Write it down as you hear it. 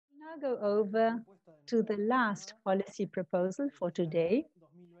now go over to the last policy proposal for today,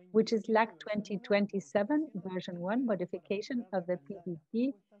 which is LAC 2027 version 1 modification of the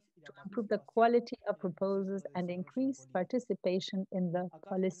PDP to improve the quality of proposals and increase participation in the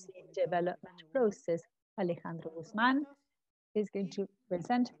policy development process. Alejandro Guzmán is going to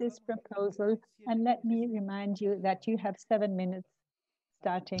present this proposal, and let me remind you that you have 7 minutes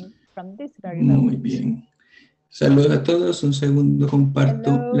starting from this very moment. Muy bien. Saludos a todos. Un segundo,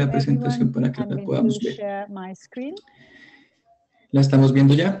 comparto la presentación para que la podamos ver. ¿La estamos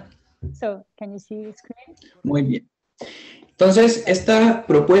viendo ya? So, can you see the screen? Muy bien. Entonces, esta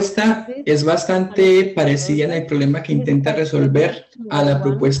propuesta es bastante parecida en el problema que intenta resolver a la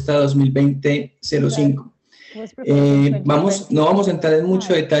propuesta 2020-05. No vamos a entrar en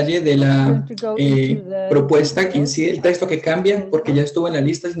mucho detalle de la propuesta en sí, el texto que cambia, porque ya estuvo en la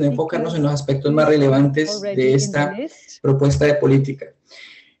lista, sino enfocarnos en los aspectos más relevantes de esta propuesta de política.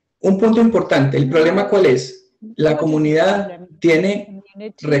 Un punto importante, ¿el problema cuál es? La comunidad tiene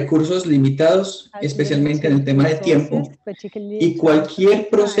recursos limitados, especialmente en el tema de tiempo, y cualquier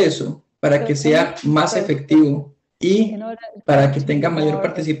proceso para que sea más efectivo y para que tenga mayor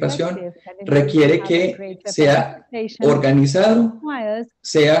participación, requiere que sea organizado,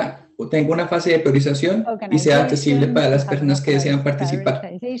 tenga una fase de priorización y sea accesible para las personas que desean participar.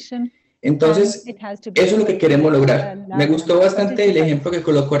 Entonces, eso es lo que queremos lograr. Me gustó bastante el ejemplo que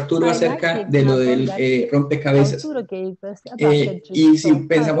colocó Arturo acerca de lo del rompecabezas. Y si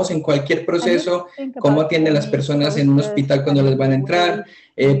pensamos en cualquier proceso, cómo atienden las personas en un hospital cuando les van a entrar,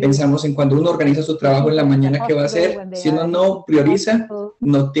 pensamos en cuando uno organiza su trabajo en la mañana, ¿qué va a hacer? Si uno no prioriza,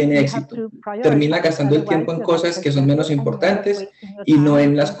 no tiene éxito. Termina gastando el tiempo en cosas que son menos importantes y no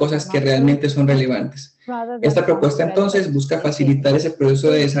en las cosas que realmente son relevantes. Esta propuesta entonces busca facilitar ese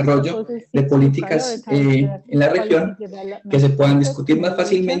proceso de desarrollo de políticas en la región que se puedan discutir más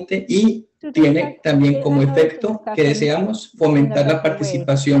fácilmente y tiene también como efecto que deseamos fomentar la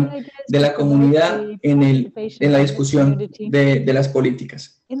participación de la comunidad en la discusión de las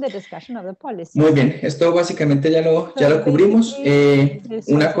políticas. Muy bien, esto básicamente ya lo cubrimos.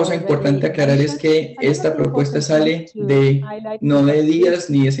 Una cosa importante aclarar es que esta propuesta sale no de días,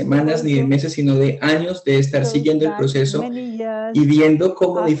 ni de semanas, ni de meses, sino de años de estar siguiendo el proceso y viendo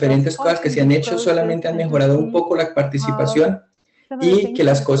cómo diferentes cosas que se han hecho solamente han mejorado un poco la participación y que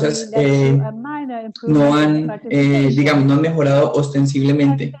las cosas no han mejorado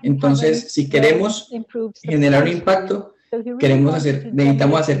ostensiblemente. Entonces, si queremos generar un impacto,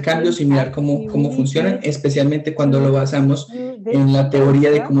 necesitamos hacer cambios y mirar cómo funcionan, especialmente cuando lo basamos en la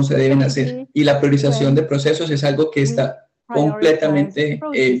teoría de cómo se deben hacer. Y la priorización de procesos es algo que está completamente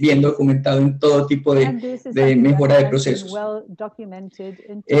bien documentado en todo tipo de mejora de procesos.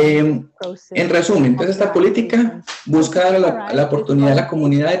 En resumen, entonces esta política busca dar la oportunidad a la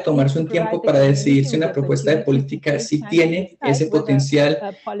comunidad de tomarse un tiempo para decidir si una propuesta de política sí tiene ese potencial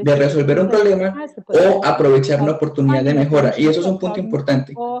de resolver un problema o aprovechar una oportunidad de mejora. Y eso es un punto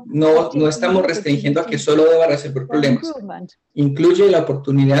importante. No estamos restringiendo a que solo deba resolver problemas. Incluye la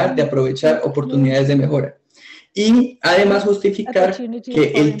oportunidad de aprovechar oportunidades de mejora. Y además justificar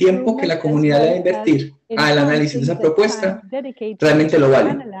que el tiempo que la comunidad debe invertir al análisis de esa propuesta realmente lo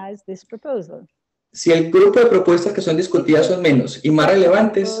vale. Si el grupo de propuestas que son discutidas son menos y más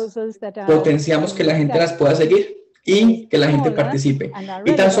relevantes, potenciamos que la gente las pueda seguir y que la gente participe.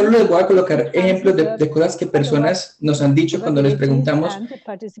 Y tan solo les voy a colocar ejemplos de cosas que personas nos han dicho cuando les preguntamos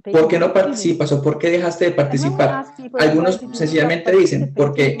 ¿por qué no participas o por qué dejaste de participar? Algunos sencillamente dicen,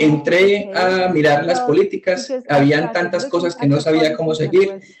 porque entré a mirar las políticas, habían tantas cosas que no sabía cómo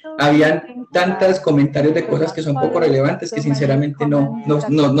seguir, habían tantos comentarios de cosas que son poco relevantes que sinceramente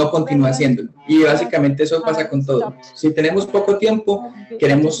no continúo haciéndolo. Y básicamente eso pasa con todo. Si tenemos poco tiempo,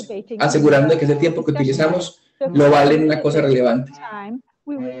 queremos asegurarnos de que ese tiempo que utilizamos lo vale en una cosa relevante.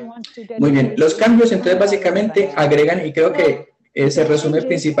 Muy bien, los cambios entonces básicamente agregan, y creo que se resume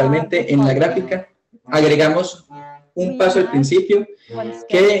principalmente en la gráfica, agregamos un paso al principio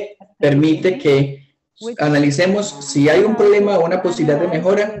que permite que analicemos si hay un problema o una posibilidad de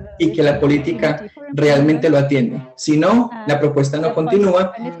mejora y que la política realmente lo atiende. Si no, la propuesta no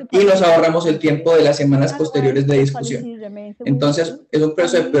continúa y nos ahorramos el tiempo de las semanas posteriores de discusión. Entonces, es un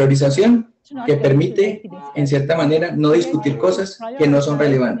proceso de priorización que permite, en cierta manera, no discutir cosas que no son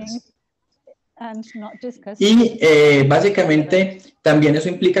relevantes. Y básicamente también eso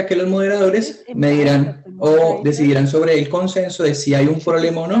implica que los moderadores medirán o decidirán sobre el consenso de si hay un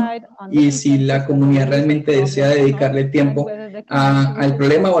problema o no y si la comunidad realmente desea dedicarle tiempo al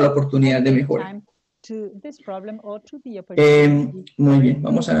problema o a la oportunidad de mejora. Muy bien,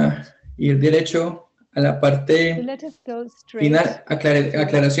 vamos a ir derecho a la parte final,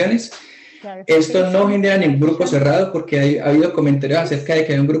 aclaraciones. Esto no genera ningún grupo cerrado porque ha habido comentarios acerca de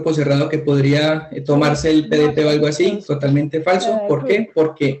que hay un grupo cerrado que podría tomarse el PDP o algo así. Totalmente falso. ¿Por qué?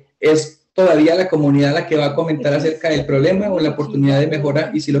 Porque es todavía la comunidad la que va a comentar acerca del problema o la oportunidad de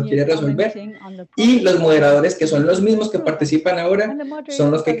mejora y si lo quiere resolver. Y los moderadores, que son los mismos que participan ahora, son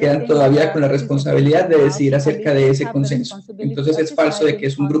los que quedan todavía con la responsabilidad de decidir acerca de ese consenso. Entonces es falso de que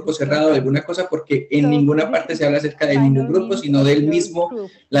es un grupo cerrado o alguna cosa porque en ninguna parte se habla acerca de ningún grupo, sino del mismo,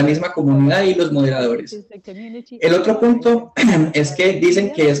 la misma comunidad y los moderadores. El otro punto es que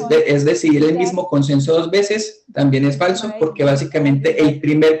dicen que es decidir el mismo consenso dos veces. También es falso porque básicamente el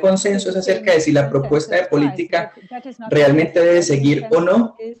primer consenso es acerca de si la propuesta de política realmente debe seguir o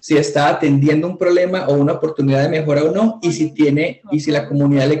no, si está atendiendo un problema o una oportunidad de mejora o no, y si la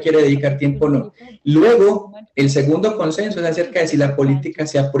comunidad le quiere dedicar tiempo o no. Luego, el segundo consenso es acerca de si la política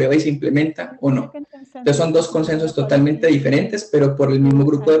se aprueba y se implementa o no. Entonces son dos consensos totalmente diferentes, pero por el mismo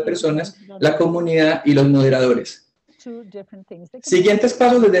grupo de personas, la comunidad y los moderadores. Siguientes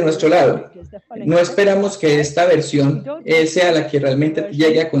pasos desde nuestro lado. No esperamos que esta versión sea la que realmente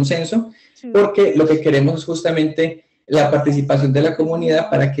llegue a consenso, porque lo que queremos es justamente la participación de la comunidad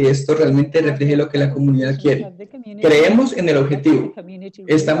para que esto realmente refleje lo que la comunidad quiere. Creemos en el objetivo.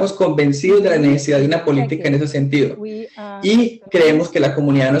 Estamos convencidos de la necesidad de una política en ese sentido. Y creemos que la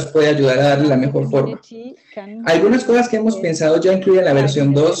comunidad nos puede ayudar a darle la mejor forma. Algunas cosas que hemos pensado ya incluyen la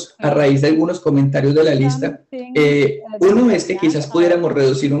versión 2 a raíz de algunos comentarios de la lista. Uno es que quizás pudiéramos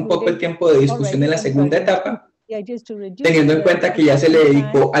reducir un poco el tiempo de discusión en la segunda etapa, teniendo en cuenta que ya se le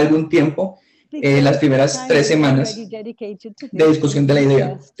dedicó algún tiempo las primeras 3 semanas de discusión de la idea.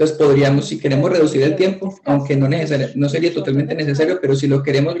 Entonces podríamos, si queremos reducir el tiempo, aunque no sería totalmente necesario, pero si lo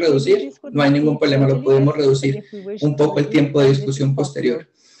queremos reducir, no hay ningún problema, lo podemos reducir un poco el tiempo de discusión posterior.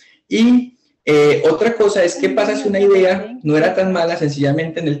 Y otra cosa es, ¿qué pasa si una idea no era tan mala,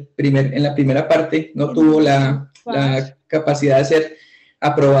 sencillamente en la primera parte no tuvo la capacidad de ser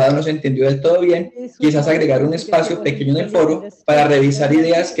aprobada, no se entendió del todo bien? Quizás agregar un espacio pequeño en el foro para revisar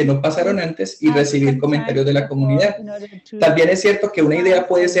ideas que no pasaron antes y recibir comentarios de la comunidad. También es cierto que una idea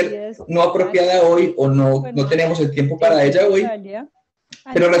puede ser no apropiada hoy o no tenemos el tiempo para ella hoy,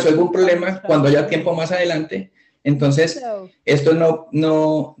 pero resuelve un problema cuando haya tiempo más adelante. Entonces, esto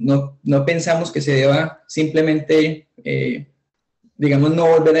no pensamos que se deba simplemente, digamos, no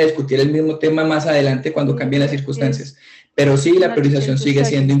volver a discutir el mismo tema más adelante cuando cambien las circunstancias. Pero sí, la priorización sigue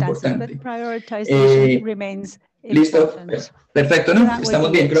siendo importante. Listo, perfecto, ¿no?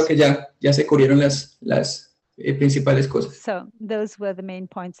 Estamos bien, creo que ya se cubrieron las principales cosas. So, those were the main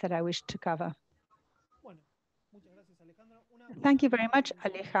points that I wish to cover. Thank you very much,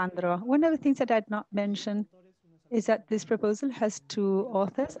 Alejandro. One of the things that I did not mention is that this proposal has 2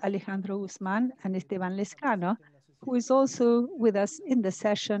 authors, Alejandro Guzmán and Esteban Lescano, who is also with us in the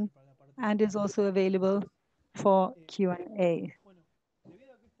session and is also available for Q&A.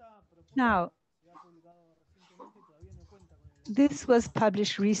 Now, this was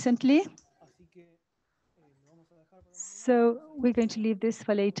published recently, so we're going to leave this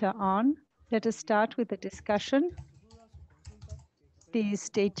for later on. Let us start with the discussion. Please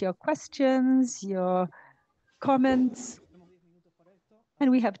state your questions, your comments,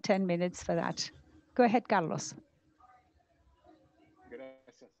 and we have 10 minutes for that. Go ahead, Carlos.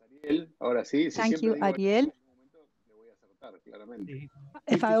 Thank you, Ariel.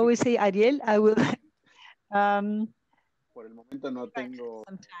 If I always say Ariel, I will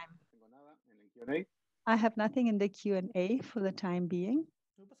I have nothing in the Q&A for the time being.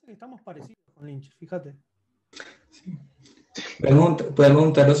 Podemos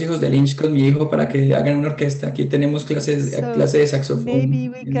juntar los hijos de Lynch con mi hijo para que hagan una orquesta. Aquí tenemos clase de saxofón. Maybe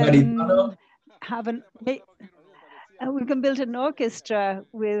we can we can build an orchestra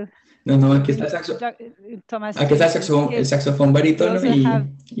with. No, aquí está el saxofón barítono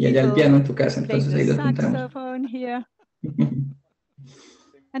y allá el piano en tu casa. Entonces ahí los juntamos.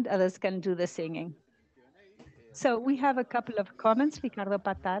 And others can do the singing. So we have a couple of comments. Ricardo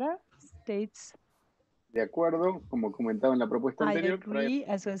Patara states. De acuerdo, como comentaba en la propuesta anterior. I agree,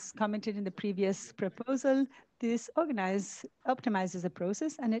 as was commented in the previous proposal, this optimizes the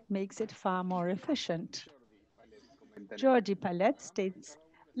process and it makes it far more efficient. Georgie Palette states,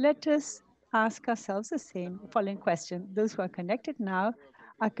 let us ask ourselves the following question. Those who are connected now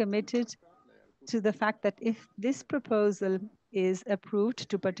are committed to the fact that if this proposal is approved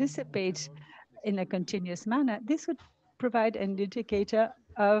to participate in a continuous manner, this would provide an indicator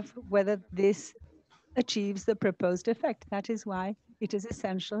of whether this achieves the proposed effect. That is why it is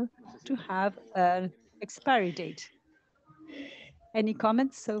essential to have an expiry date. Any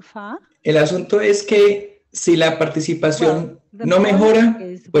comments so far? El asunto es que si la participación no mejora,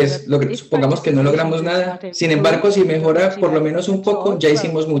 pues supongamos que no logramos nada. Sin embargo, si mejora por lo menos un poco, ya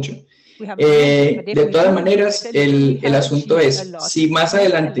hicimos mucho. De todas maneras, el asunto es, si más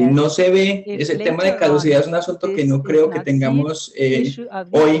adelante no se ve, ese tema de caducidad es un asunto que no creo que tengamos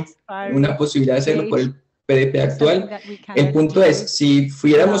hoy una posibilidad de hacerlo por el PDP actual. El punto es, si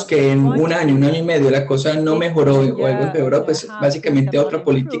fuéramos que en un año y medio la cosa no mejoró o algo empeoró, pues básicamente otra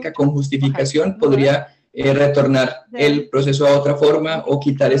política con justificación podría retornar el proceso a otra forma o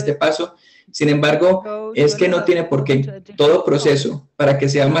quitar este paso. Sin embargo, es que no tiene por qué. Todo proceso, para que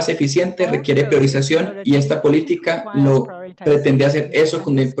sea más eficiente, requiere priorización y esta política lo pretende hacer eso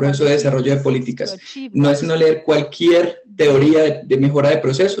con el proceso de desarrollo de políticas. No es no leer cualquier teoría de mejora de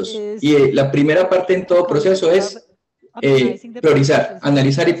procesos y la primera parte en todo proceso es priorizar,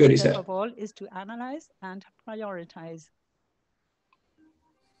 analizar y priorizar.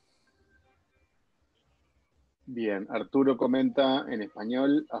 Bien, Arturo comenta en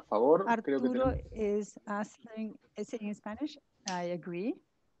español a favor. Arturo is saying in Spanish, I agree.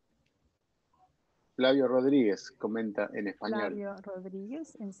 Flavio Rodríguez comenta en español. Flavio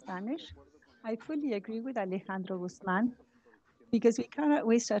Rodríguez in Spanish. I fully agree with Alejandro Guzmán because we cannot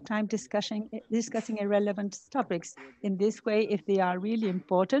waste our time discussing irrelevant topics. In this way, if they are really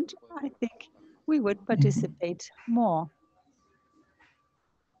important, I think we would participate more.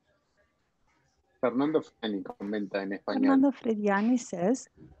 Fernando Frediani comenta en español. Fernando Frediani says,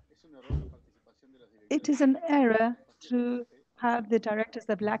 it is an error to have the directors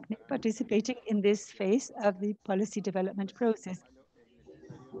of LAC participating in this phase of the policy development process.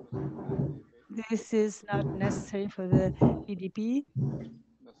 This is not necessary for the PDP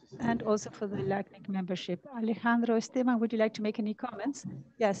and also for the LACNIC membership. Alejandro Esteban, would you like to make any comments?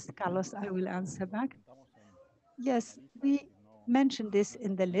 Yes, Carlos, I will answer back. Yes, we mentioned this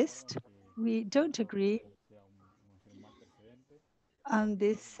in the list. We don't agree on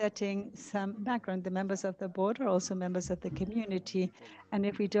this setting some background. The members of the board are also members of the community. And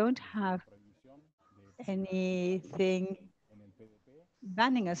if we don't have anything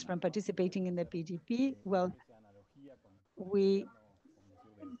banning us from participating in the PDP, well, we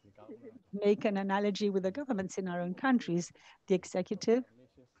make an analogy with the governments in our own countries. The executive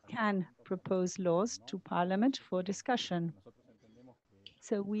can propose laws to parliament for discussion.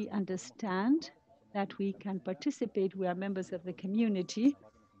 So we understand that we can participate. We are members of the community.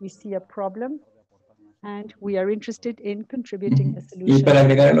 We see a problem and we are interested in contributing a solution. Y para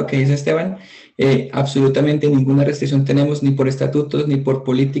agregar a lo que dice Esteban, absolutamente ninguna restricción tenemos ni por estatutos, ni por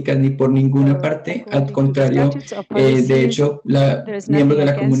políticas, ni por ninguna parte. Al contrario, de hecho, miembros de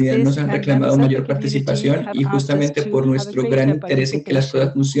la comunidad nos han reclamado mayor participación y justamente por nuestro gran interés en que las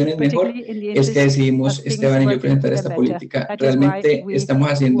cosas funcionen mejor, es que decidimos Esteban y yo presentar esta política. Realmente estamos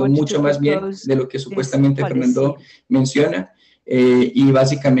haciendo mucho más bien de lo que supuestamente Fernando menciona. Y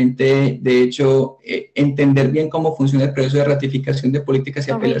básicamente, de hecho, entender bien cómo funciona el proceso de ratificación de políticas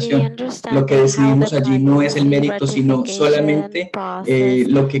y apelación. Lo que decidimos allí no es el mérito, sino solamente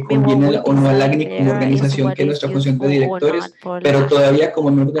lo que conviene o no a la ACNIC como organización, que es nuestra función de directores, pero todavía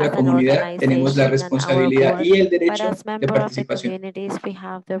como miembros de la comunidad tenemos la responsabilidad y el derecho de participación.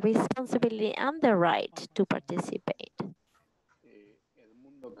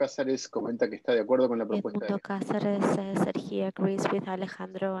 Cáceres comenta que está de acuerdo con la propuesta. Edmundo Cáceres says that he agrees with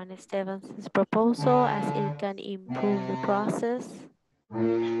Alejandro and Esteban's proposal as it can improve the process.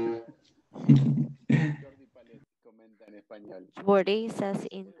 Jordi says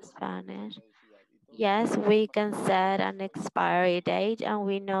in Spanish, yes, we can set an expiry date and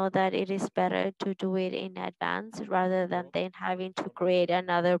we know that it is better to do it in advance rather than then having to create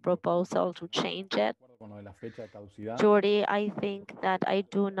another proposal to change it. Jordi, I think that I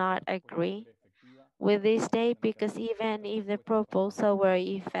do not agree with this date because even if the proposal were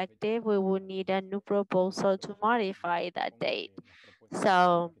effective, we would need a new proposal to modify that date.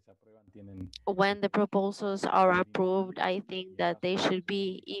 So when the proposals are approved, I think that they should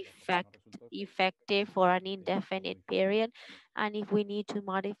be effective for an indefinite period. And if we need to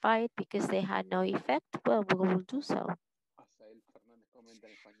modify it because they had no effect, well, we will do so.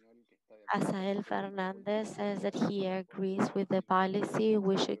 Asael Fernandez says that he agrees with the policy.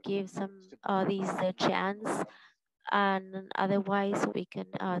 We should give some these a chance, and otherwise we can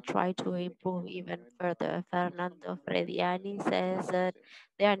try to improve even further. Fernando Frediani says that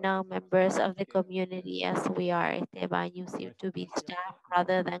they are now members of the community as we are. Esteban, you seem to be staff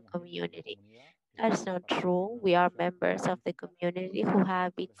rather than community. That's not true. We are members of the community who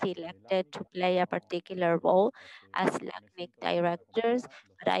have been selected to play a particular role as LACNIC directors,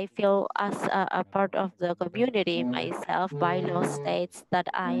 but I feel as a part of the community myself. By law states that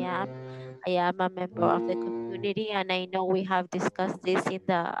I am a member of the community, and I know we have discussed this in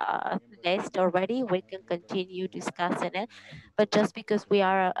the list already. We can continue discussing it, but just because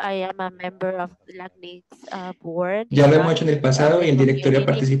I am a member of the LACNIC's board, Ya is lo hemos not hecho en el of pasado the y el directorio ha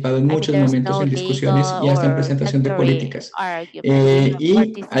community. participado en I mean, muchos there's momentos no en discusiones legal y hasta en or presentación de statutory políticas. argument. We have Y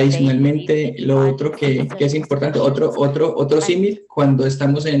participated in adicionalmente, many lo otro policies que and es importante, discussions, otro and símil, cuando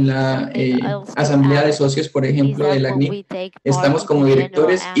estamos en la something else to asamblea de add socios, por is ejemplo, de that la when ACNIC, we take part estamos in the como General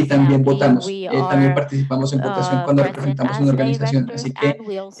directores y también Assembly, votamos. we También are participamos en votación cuando present representamos as una organización. directors, Así and que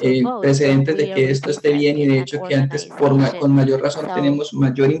we also vote when precedentes de we are que esto esté bien y representing de an hecho que antes organization. con mayor razón So tenemos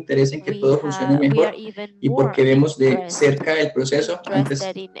mayor interés en que todo funcione we are mejor even y more porque vemos de cerca el proceso,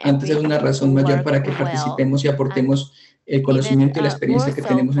 interested in antes es una everything to razón mayor work para que well, participemos y and aportemos el even conocimiento y la more experiencia que so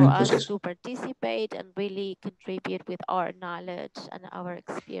tenemos en for el us proceso. to participate and really contribute with our knowledge and our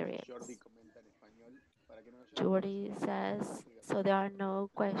experience. Jordi says, so there are no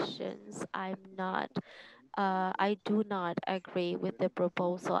questions. I do not agree with the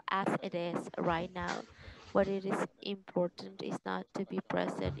proposal as it is right now. What it is important is not to be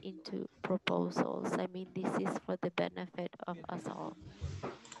present into proposals. I mean, this is for the benefit of us all.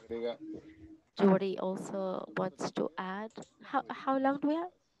 Jordi also wants to add, how long do we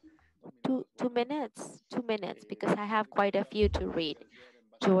have? 2 minutes, 2 minutes, because I have quite a few to read.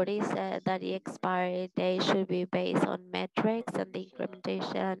 Jordi said that the expiry date should be based on metrics and the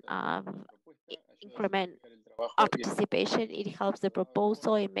incrementation of increment of participation. It helps the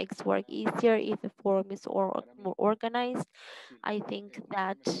proposal. It makes work easier if the forum is more organized. I think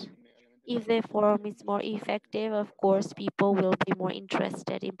that if the forum is more effective, of course, people will be more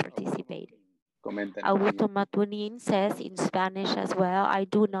interested in participating. Augusto Matunin says in Spanish as well, I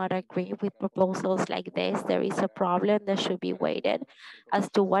do not agree with proposals like this. There is a problem that should be weighted as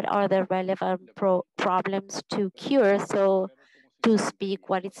to what are the relevant problems to cure. So to speak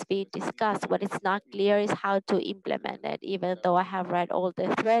what is being discussed. What is not clear is how to implement it, even though I have read all the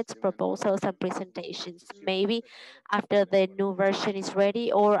threads, proposals, and presentations. Maybe after the new version is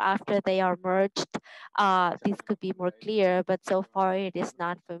ready or after they are merged, this could be more clear, but so far it is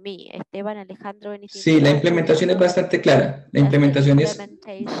not for me. Esteban, Alejandro, anything Sí, to la add to implementación es this? bastante clara. La That's the implementación es,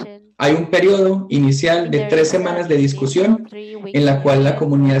 implementation. hay un periodo inicial If de there 3 is an semanas de initial discusión 3-week en la cual la period for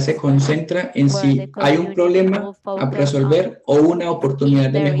comunidad se discussion concentra en where the si hay un community will problema a focus on resolver o una if oportunidad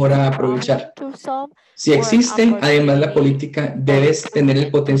de there is mejora a a problem aprovechar. to solve Si or an existe, además la opportunity política, for debes tener el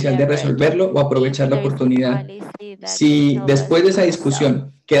improvement to potencial de leverage. resolverlo o If aprovechar la there is a oportunidad. policy that can Si help us después de esa do so.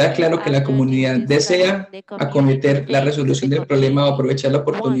 discusión queda If claro que la after this comunidad discussion desea the community acometer la thinks, the resolución del problema o community aprovechar la wants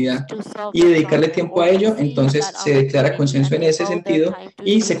oportunidad to solve y the dedicarle problem tiempo a or ello, sees entonces that se declara opportunity consenso and en ese devote their sentido time to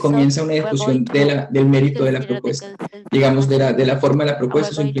y do se so, comienza una we're going discusión to del mérito de la consider the propuesta, consensus digamos, de la achievement, forma de la and we're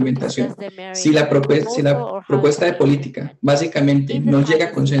propuesta o su going to discuss implementación. the Si merits of la, the si proposal la or how to propuesta de política implement. básicamente If the no llega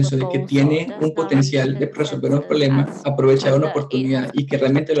a policy consenso de que proposal tiene does un not reach potencial de resolver un consensus problema, as aprovechar to una that it has oportunidad y que potential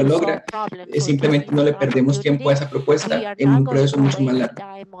realmente lo to solve logra, problems or to simplemente seize no an le perdemos tiempo a opportunity, esa we propuesta are en not un going proceso to mucho más waste largo.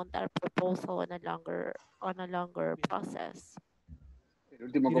 time on that proposal on a longer process. El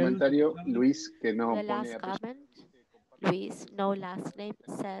último comentario, Luis, que no The pone last apellido. comment, Luis, no last name,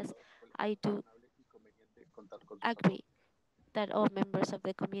 says, I do agree that all members of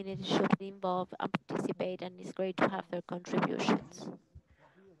the community should be involved and participate, and it's great to have their contributions.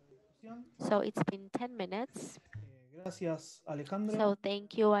 So it's been 10 minutes. Gracias, Alejandro. So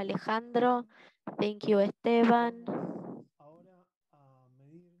thank you, Alejandro. Thank you, Esteban.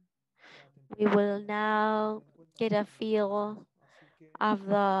 We will now get a feel of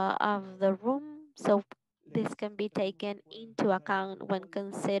the room, so this can be taken into account when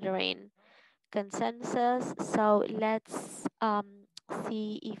considering consensus. So let's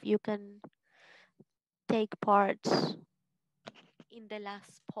see if you can take part in the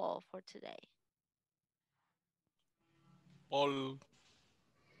last poll for today. Paul.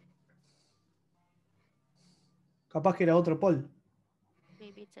 Capaz que era otro Paul.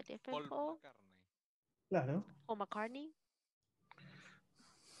 Maybe it's a different poll. Claro. O McCartney.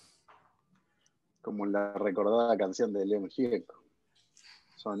 Como la recordada canción de León Gieco.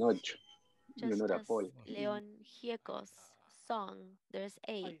 Son 8. Y Just uno era as Paul. Leon Gieco's song, there's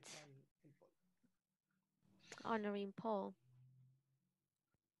 8. Honoring Paul.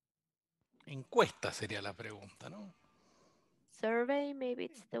 Encuesta sería la pregunta, ¿no? Survey, maybe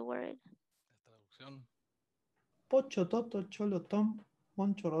it's the word. La traducción. Pocho, Toto, Cholo, Tom,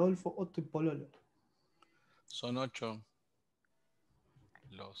 Moncho, Rodolfo, Otto y Pololo. Son 8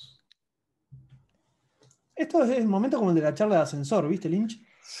 los... Esto es el momento como el de la charla de ascensor, ¿viste, Lynch?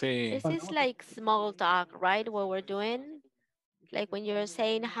 Sí. This is like small talk, right? What we're doing. Like when you're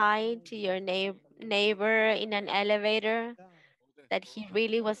saying hi to your neighbor in an elevator, that he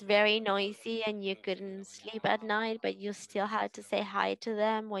really was very noisy and you couldn't sleep at night, but you still had to say hi to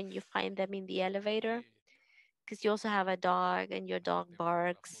them when you find them in the elevator. Because you also have a dog and your dog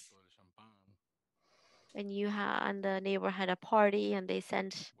barks. And and the neighbor had a party and they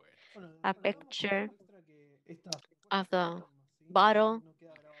sent a picture of the bottle.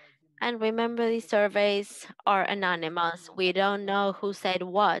 And remember, these surveys are anonymous. We don't know who said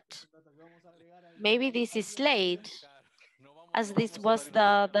what. Maybe this is late, as this was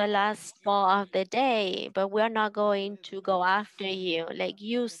the last ball of the day, but we're not going to go after you. Like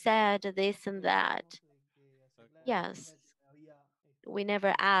you said this and that. Yes. We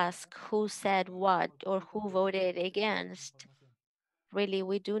never ask who said what or who voted against. Really,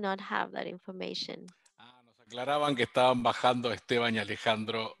 we do not have that information. Nos aclaraban que estaban bajando a Esteban y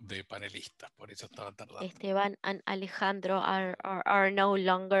Alejandro de panelistas, por eso estaban tardando. Esteban and Alejandro are no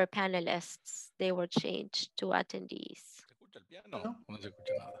longer panelists. They were changed to attendees. ¿Se escucha el piano? No se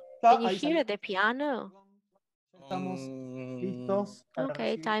escucha nada. Can you hear the piano? Estamos listos para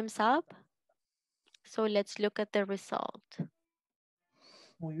Okay, recibir. time's up. So let's look at the result.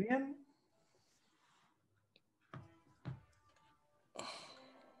 Muy bien.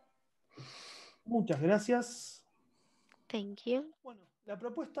 Muchas gracias. Thank you. Bueno, la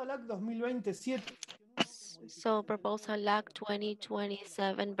propuesta LAC 2027. So proposal LAC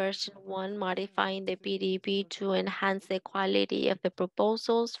 2027 version 1, modifying the PDP to enhance the quality of the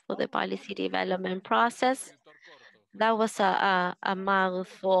proposals for the policy development process. That was a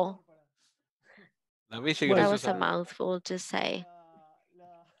mouthful. That was a mouthful to say.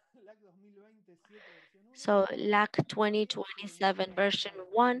 So LAC 2027 version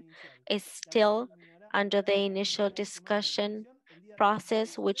 1 is still under the initial discussion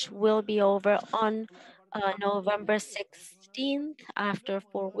process, which will be over on November 16th after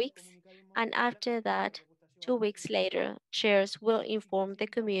 4 weeks. And after that, 2 weeks later, chairs will inform the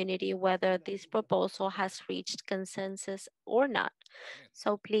community whether this proposal has reached consensus or not.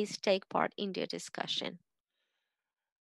 So please take part in the discussion.